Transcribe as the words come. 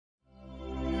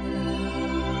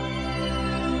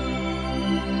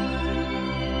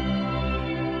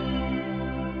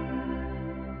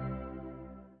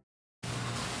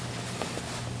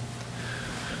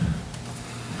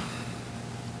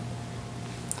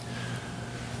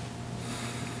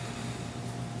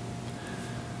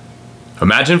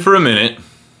Imagine for a minute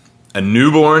a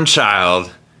newborn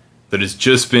child that has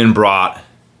just been brought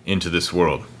into this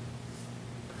world.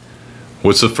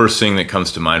 What's the first thing that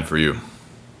comes to mind for you?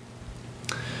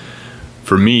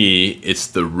 For me, it's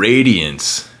the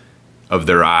radiance of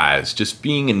their eyes, just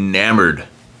being enamored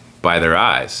by their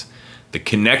eyes, the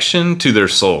connection to their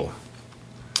soul.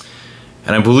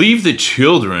 And I believe that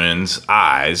children's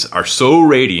eyes are so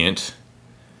radiant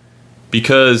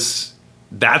because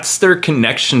that's their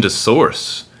connection to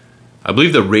source. I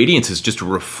believe the radiance is just a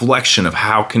reflection of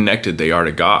how connected they are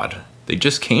to God. They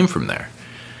just came from there.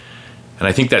 And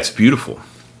I think that's beautiful.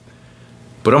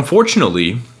 But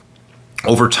unfortunately,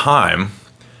 over time,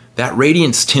 that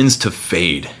radiance tends to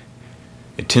fade.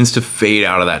 It tends to fade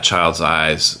out of that child's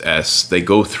eyes as they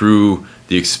go through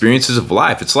the experiences of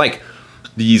life. It's like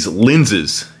these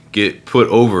lenses get put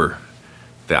over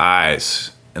the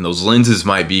eyes, and those lenses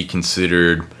might be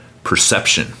considered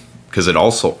perception because it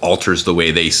also alters the way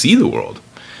they see the world.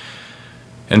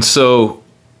 And so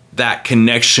that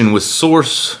connection with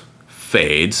source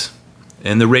fades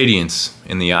and the radiance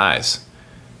in the eyes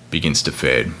begins to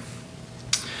fade.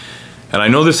 And I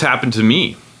know this happened to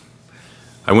me.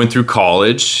 I went through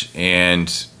college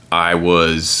and I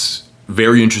was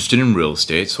very interested in real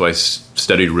estate. So I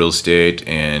studied real estate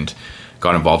and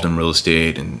got involved in real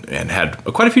estate and had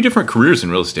quite a few different careers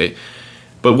in real estate.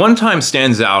 But one time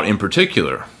stands out in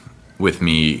particular with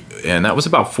me, and that was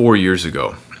about 4 years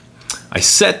ago. I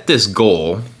set this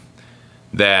goal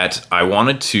that I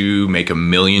wanted to make $1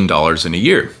 million in a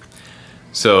year.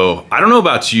 So I don't know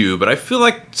about you, but I feel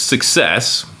like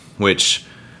success, which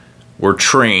we're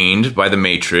trained by the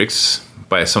Matrix,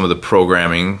 by some of the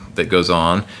programming that goes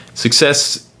on,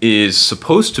 success is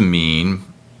supposed to mean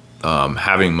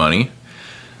having money.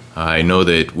 I know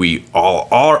that we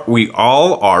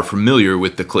all are familiar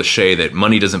with the cliche that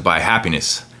money doesn't buy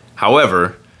happiness.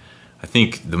 However, I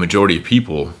think the majority of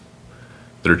people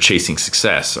that are chasing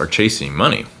success are chasing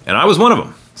money. And I was one of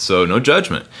them, so no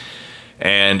judgment.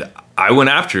 And I went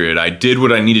after it. I did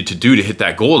what I needed to do to hit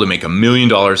that goal to make $1 million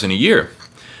in a year.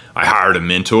 I hired a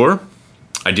mentor.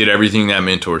 I did everything that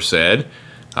mentor said.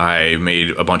 I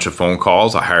made a bunch of phone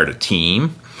calls. I hired a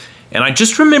team. And I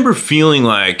just remember feeling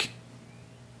like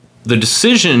the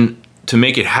decision to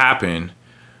make it happen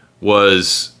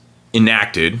was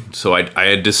enacted. So I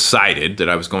had decided that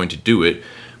I was going to do it.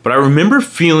 But I remember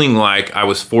feeling like I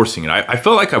was forcing it. I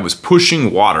felt like I was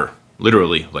pushing water,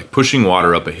 literally, like pushing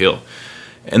water up a hill.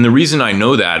 And the reason I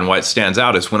know that and why it stands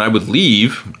out is when I would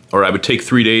leave, or I would take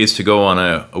 3 days to go on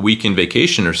a weekend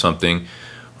vacation or something,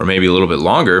 or maybe a little bit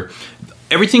longer,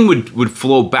 everything would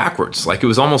flow backwards. Like it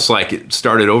was almost like it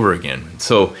started over again.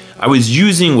 So I was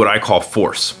using what I call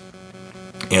force,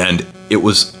 and it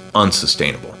was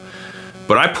unsustainable.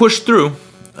 But I pushed through,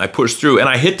 and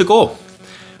I hit the goal.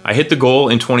 I hit the goal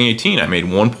in 2018. I made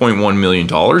 $1.1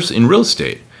 million in real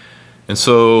estate. And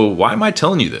so why am I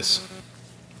telling you this?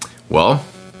 Well,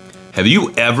 have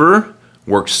you ever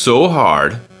worked so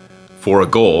hard for a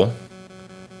goal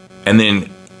and then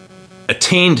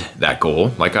attained that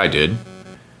goal, like I did,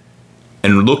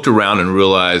 and looked around and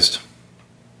realized,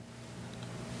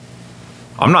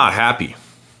 I'm not happy?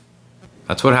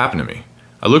 That's what happened to me.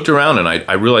 I looked around and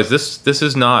I realized this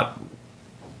is not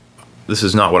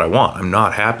what I want. I'm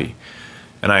not happy.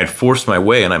 And I had forced my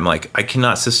way, and I'm like, I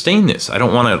cannot sustain this. I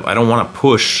don't want to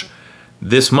push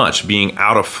this much, being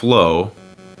out of flow.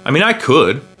 I mean, I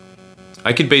could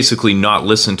basically not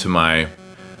listen to my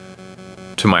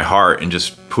heart and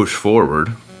just push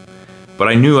forward, but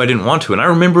I knew I didn't want to. And I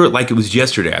remember it like it was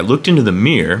yesterday. I looked into the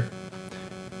mirror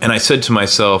and I said to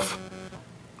myself,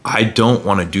 I don't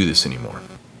want to do this anymore.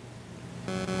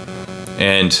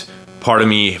 And part of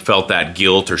me felt that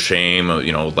guilt or shame,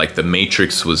 you know, like the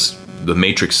Matrix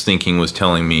thinking was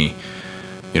telling me,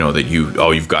 you know, that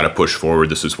you've got to push forward.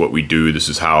 This is what we do. This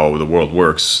is how the world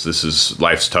works.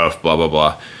 Life's tough, blah, blah,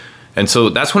 blah. And so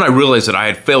that's when I realized that I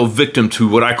had fell victim to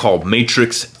what I call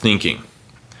Matrix thinking.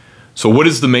 So what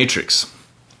is the Matrix?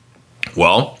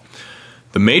 Well,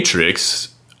 the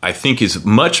Matrix, I think, is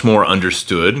much more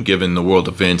understood given the world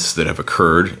events that have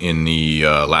occurred in the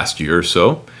last year or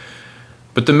so.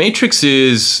 But the Matrix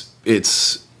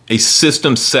it's a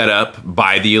system set up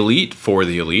by the elite for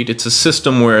the elite. It's a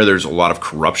system where there's a lot of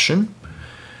corruption.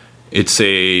 It's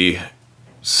a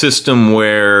system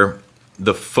where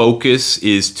the focus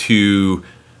is to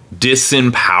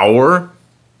disempower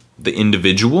the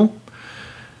individual.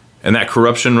 And that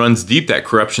corruption runs deep. That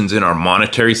corruption's in our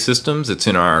monetary systems. It's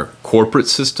in our corporate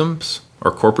systems,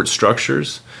 our corporate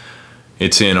structures.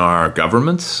 It's in our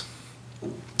governments.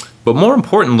 But more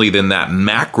importantly than that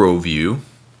macro view,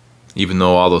 even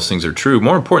though all those things are true.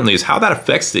 More importantly is how that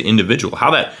affects the individual,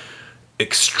 how that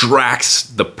extracts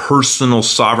the personal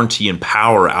sovereignty and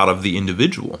power out of the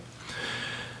individual.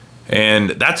 And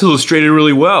that's illustrated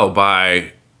really well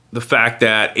by the fact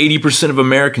that 80% of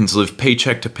Americans live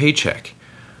paycheck to paycheck.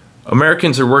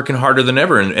 Americans are working harder than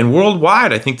ever, and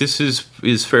worldwide, I think this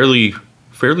is fairly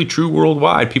true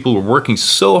worldwide. People are working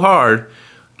so hard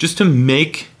just to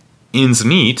make ends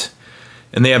meet,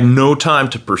 and they have no time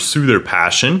to pursue their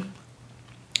passion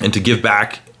and to give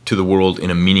back to the world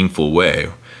in a meaningful way,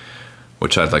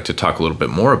 which I'd like to talk a little bit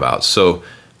more about. So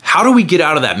how do we get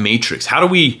out of that matrix? How do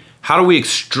we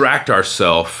extract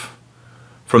ourselves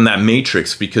from that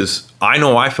matrix? Because I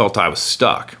know I felt I was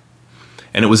stuck.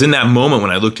 And it was in that moment when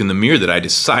I looked in the mirror that I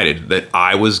decided that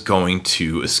I was going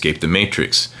to escape the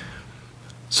matrix.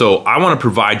 So I want to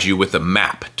provide you with a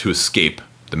map to escape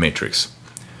the matrix.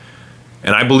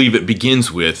 And I believe it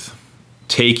begins with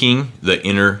taking the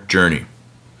inner journey.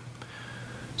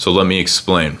 So let me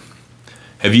explain.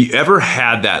 Have you ever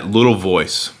had that little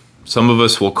voice? Some of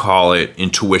us will call it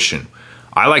intuition.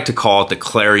 I like to call it the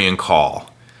clarion call.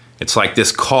 It's like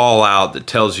this call out that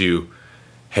tells you,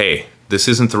 hey, this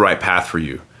isn't the right path for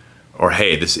you. Or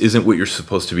hey, this isn't what you're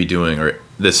supposed to be doing. Or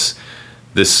this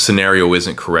scenario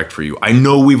isn't correct for you. I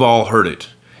know we've all heard it.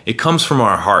 It comes from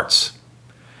our hearts.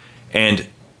 And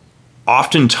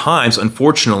oftentimes,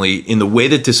 unfortunately, in the way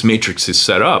that this matrix is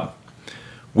set up,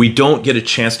 we don't get a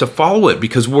chance to follow it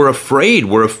because we're afraid.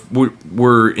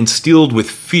 We're instilled with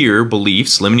fear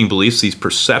beliefs, limiting beliefs, these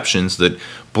perceptions that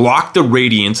block the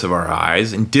radiance of our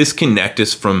eyes and disconnect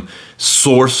us from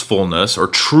sourcefulness or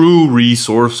true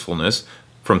resourcefulness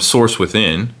from source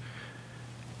within.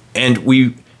 And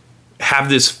we have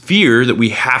this fear that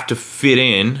we have to fit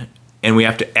in and we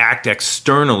have to act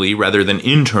externally rather than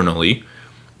internally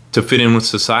to fit in with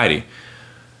society.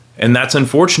 And that's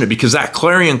unfortunate because that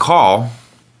clarion call,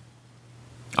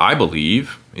 I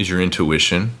believe, is your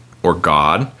intuition or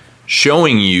God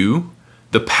showing you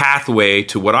the pathway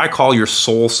to what I call your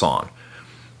soul song.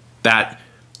 That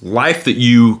life that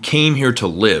you came here to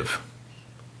live.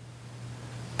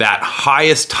 That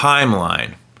highest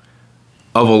timeline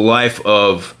of a life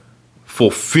of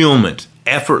fulfillment,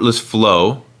 effortless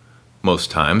flow.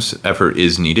 Most times effort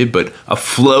is needed, but a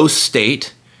flow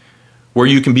state where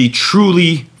you can be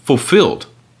truly fulfilled.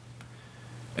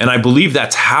 And I believe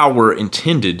that's how we're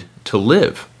intended to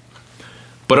live.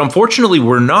 But unfortunately,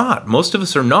 we're not. Most of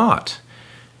us are not.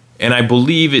 And I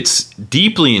believe it's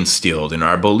deeply instilled in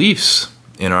our beliefs,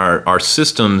 in our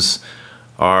systems,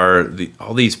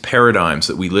 all these paradigms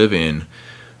that we live in,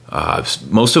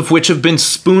 most of which have been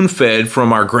spoon-fed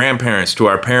from our grandparents to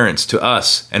our parents to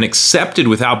us and accepted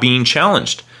without being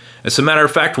challenged. As a matter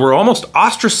of fact, we're almost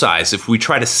ostracized if we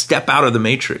try to step out of the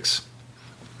matrix.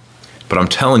 But I'm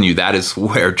telling you, that is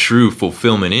where true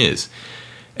fulfillment is.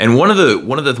 And one of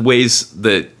the ways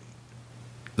that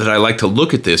I like to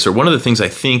look at this, or one of the things I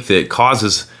think that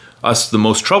causes us the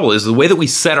most trouble, is the way that we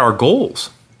set our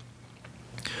goals.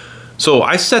 So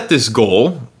I set this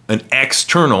goal, an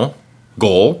external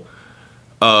goal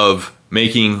of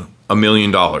making $1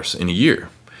 million in a year.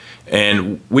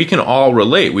 And we can all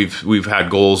relate. We've had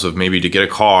goals of maybe to get a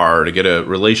car, or to get a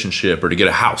relationship, or to get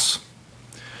a house.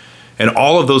 And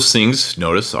all of those things,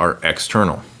 notice, are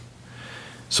external.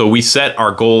 So we set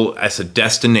our goal as a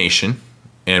destination,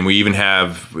 and we even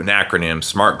have an acronym,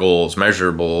 SMART goals,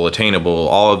 measurable, attainable,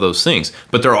 all of those things.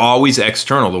 But they're always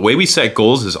external. The way we set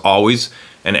goals is always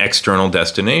an external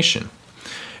destination.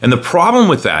 And the problem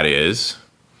with that is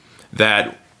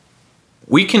that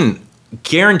we can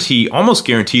almost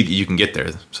guarantee that you can get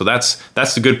there. So that's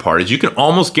the good part, is you can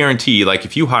almost guarantee, like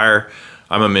if you hire,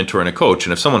 I'm a mentor and a coach,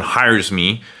 and if someone hires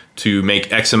me to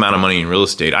make X amount of money in real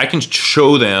estate, I can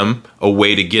show them a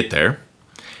way to get there.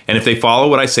 And if they follow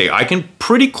what I say, I can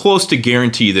pretty close to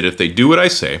guarantee that if they do what I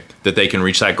say, that they can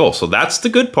reach that goal. So that's the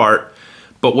good part.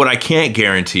 But what I can't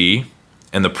guarantee,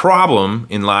 and the problem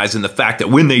lies in the fact that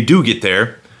when they do get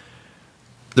there,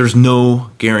 there's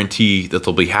no guarantee that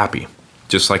they'll be happy,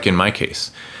 just like in my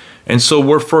case. And so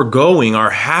we're foregoing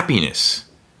our happiness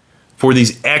for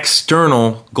these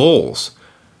external goals.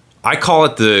 I call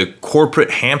it the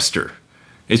corporate hamster.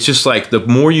 It's just like the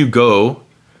more you go,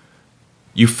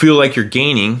 you feel like you're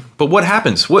gaining. But what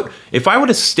happens? What if I would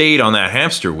have stayed on that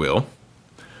hamster wheel?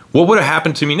 What would have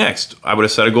happened to me next? I would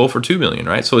have set a goal for 2 million,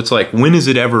 right? So it's like, when is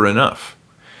it ever enough?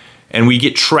 And we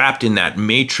get trapped in that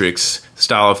matrix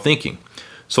style of thinking.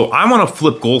 So I want to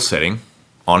flip goal setting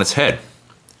on its head.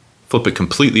 Flip it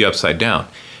completely upside down.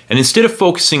 And instead of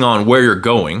focusing on where you're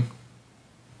going,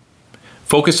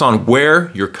 focus on where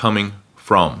you're coming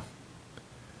from.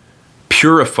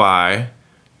 Purify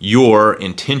your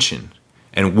intention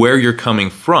and where you're coming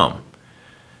from.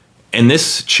 And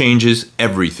this changes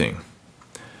everything.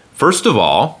 First of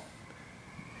all,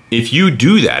 if you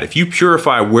do that, if you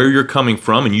purify where you're coming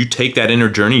from and you take that inner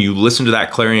journey, you listen to that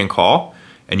clarion call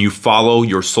and you follow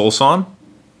your soul song,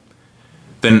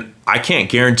 then I can't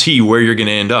guarantee where you're going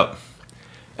to end up.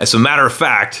 As a matter of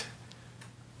fact,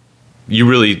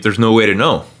 there's no way to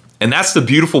know. And that's the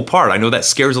beautiful part. I know that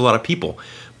scares a lot of people,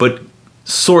 but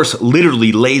Source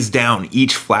literally lays down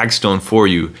each flagstone for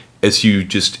you as you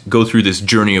just go through this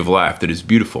journey of life that is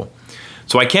beautiful.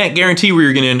 So I can't guarantee where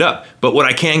you're going to end up, but what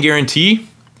I can guarantee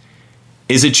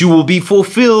is that you will be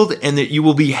fulfilled and that you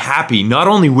will be happy, not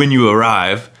only when you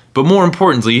arrive, but more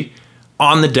importantly,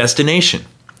 on the destination.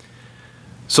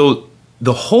 So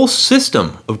the whole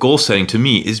system of goal setting to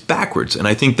me is backwards. And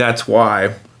I think that's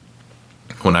why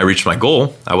when I reached my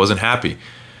goal, I wasn't happy.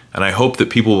 And I hope that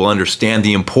people will understand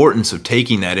the importance of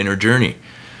taking that inner journey.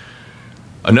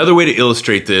 Another way to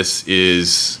illustrate this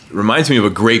reminds me of a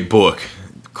great book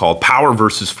called Power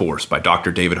versus Force by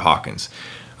Dr. David Hawkins.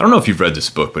 I don't know if you've read this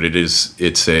book, but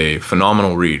it's a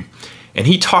phenomenal read. And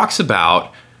he talks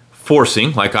about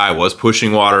forcing, like I was,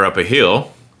 pushing water up a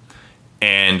hill,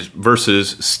 and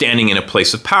versus standing in a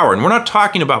place of power. And we're not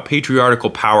talking about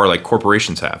patriarchal power like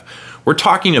corporations have. We're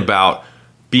talking about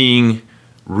being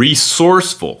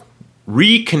resourceful,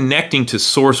 reconnecting to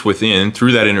source within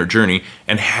through that inner journey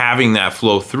and having that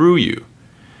flow through you.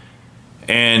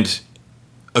 And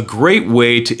a great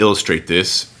way to illustrate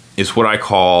this is what I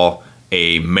call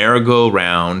a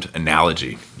merry-go-round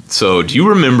analogy. So do you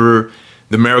remember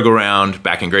the merry-go-round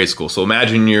back in grade school? So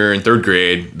imagine you're in 3rd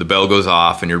grade, the bell goes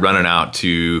off and you're running out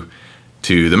to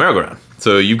the merry-go-round.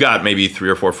 So you've got maybe 3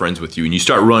 or 4 friends with you and you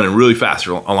start running really fast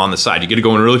along the side. You get it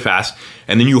going really fast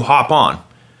and then you hop on.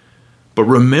 But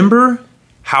remember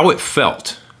how it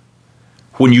felt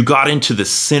when you got into the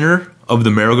center of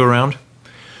the merry-go-round?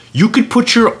 You could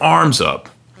put your arms up.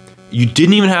 You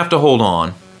didn't even have to hold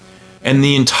on. And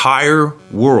the entire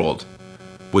world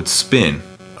would spin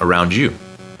around you.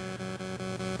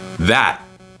 That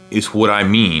is what I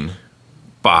mean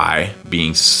by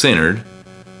being centered,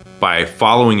 by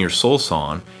following your soul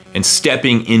song and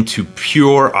stepping into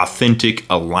pure, authentic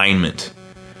alignment.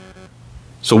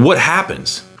 So what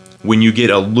happens when you get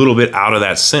a little bit out of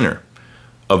that center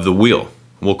of the wheel?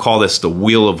 We'll call this the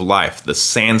wheel of life, the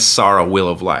samsara wheel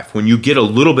of life. When you get a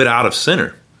little bit out of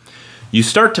center, you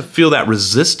start to feel that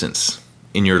resistance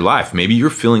in your life. Maybe you're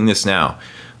feeling this now.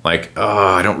 Like, oh,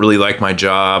 I don't really like my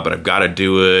job, but I've got to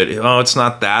do it. Oh, it's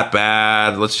not that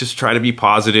bad. Let's just try to be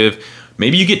positive.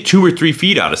 Maybe you get 2 or 3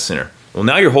 feet out of center. Well,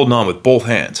 now you're holding on with both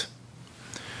hands.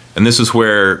 And this is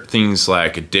where things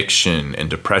like addiction and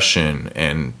depression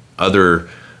and other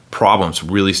problems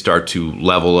really start to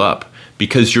level up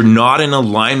because you're not in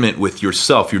alignment with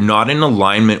yourself. You're not in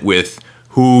alignment with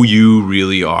who you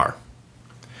really are.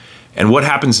 And what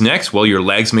happens next? Well, your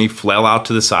legs may flail out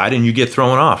to the side and you get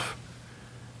thrown off.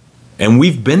 And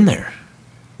we've been there.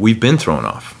 We've been thrown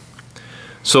off.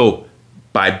 So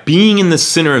by being in the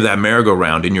center of that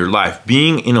merry-go-round in your life,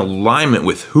 being in alignment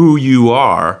with who you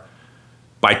are,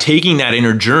 by taking that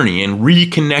inner journey and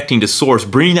reconnecting to source,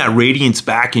 bringing that radiance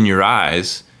back in your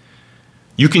eyes,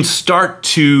 you can start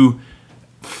to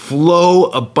flow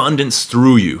abundance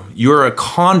through you. You're a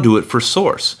conduit for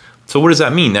source. So what does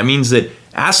that mean? That means that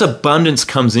as abundance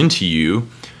comes into you,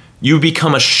 you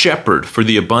become a shepherd for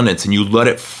the abundance and you let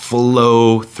it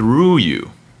flow through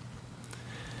you,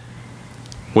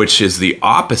 which is the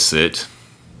opposite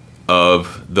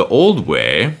of the old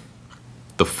way,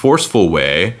 the forceful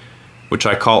way, which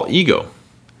I call ego.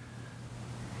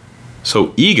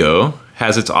 So ego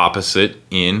has its opposite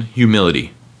in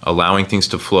humility, allowing things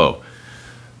to flow.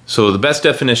 So the best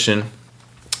definition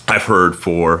I've heard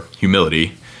for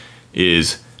humility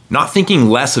is not thinking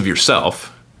less of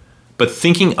yourself, but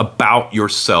thinking about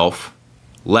yourself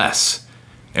less.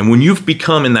 And when you've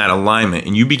become in that alignment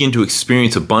and you begin to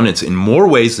experience abundance in more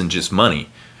ways than just money,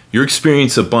 you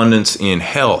experience abundance in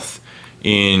health,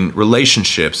 in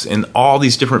relationships, in all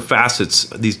these different facets,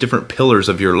 these different pillars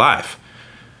of your life,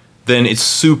 then it's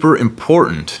super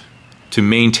important to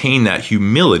maintain that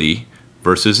humility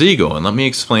versus ego. And let me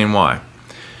explain why.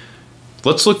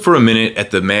 Let's look for a minute at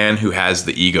the man who has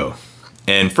the ego.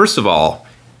 And first of all,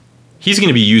 he's going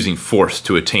to be using force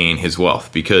to attain his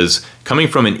wealth because coming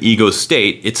from an ego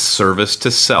state, it's service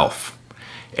to self.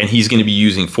 And he's going to be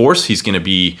using force. He's going to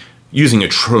be using a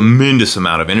tremendous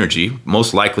amount of energy.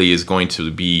 Most likely is going to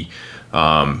be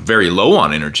very low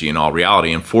on energy in all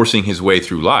reality and forcing his way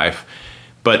through life.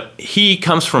 But he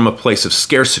comes from a place of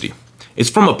scarcity. It's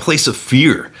from a place of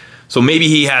fear. So maybe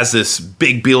he has this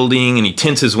big building and he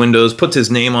tints his windows, puts his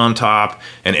name on top,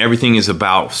 and everything is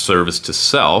about service to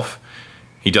self.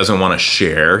 He doesn't want to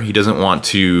share. He doesn't want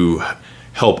to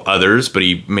help others, but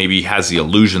he maybe has the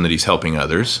illusion that he's helping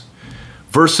others.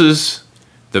 Versus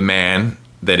the man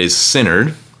that is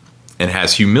centered and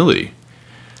has humility.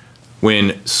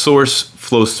 When source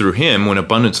flows through him, when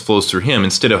abundance flows through him,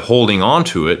 instead of holding on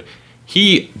to it,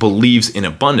 he believes in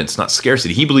abundance, not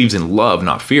scarcity. He believes in love,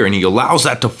 not fear, and he allows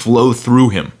that to flow through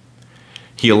him.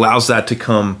 He allows that to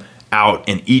come out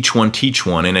and each one teach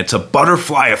one, and it's a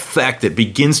butterfly effect that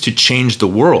begins to change the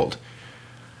world.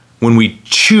 When we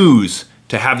choose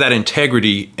to have that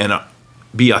integrity and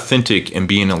be authentic and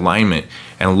be in alignment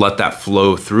and let that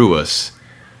flow through us.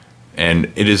 And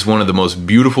it is one of the most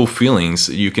beautiful feelings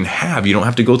that you can have. You don't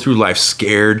have to go through life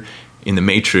scared, in the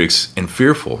matrix, and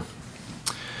fearful.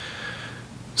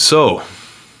 So,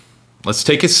 let's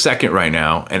take a second right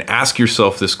now and ask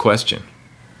yourself this question.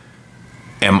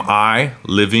 Am I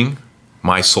living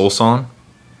my soul song?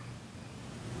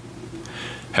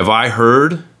 Have I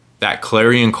heard that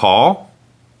clarion call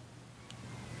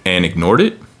and ignored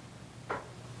it?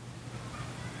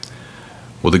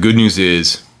 Well, the good news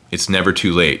is it's never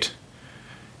too late.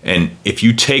 And if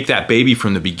you take that baby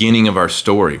from the beginning of our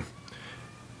story,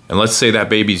 and let's say that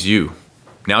baby's you,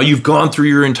 now you've gone through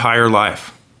your entire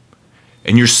life,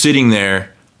 and you're sitting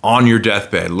there on your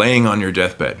deathbed, laying on your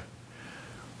deathbed.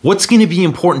 What's going to be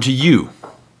important to you?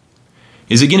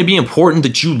 Is it going to be important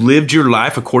that you lived your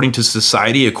life according to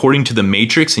society, according to the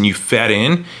matrix, and you fed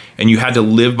in, and you had to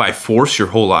live by force your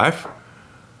whole life?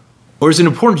 Or is it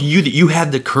important to you that you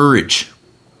had the courage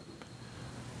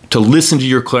to listen to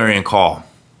your clarion call,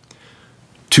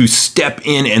 to step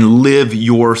in and live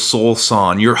your soul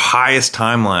song, your highest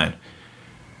timeline,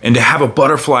 and to have a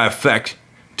butterfly effect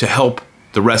to help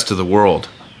the rest of the world?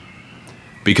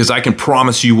 Because I can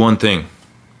promise you one thing.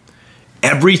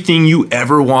 Everything you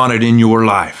ever wanted in your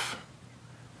life,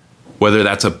 whether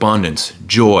that's abundance,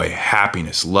 joy,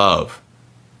 happiness, love,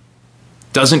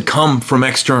 doesn't come from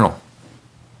external.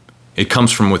 It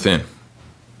comes from within.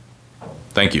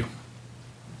 Thank you.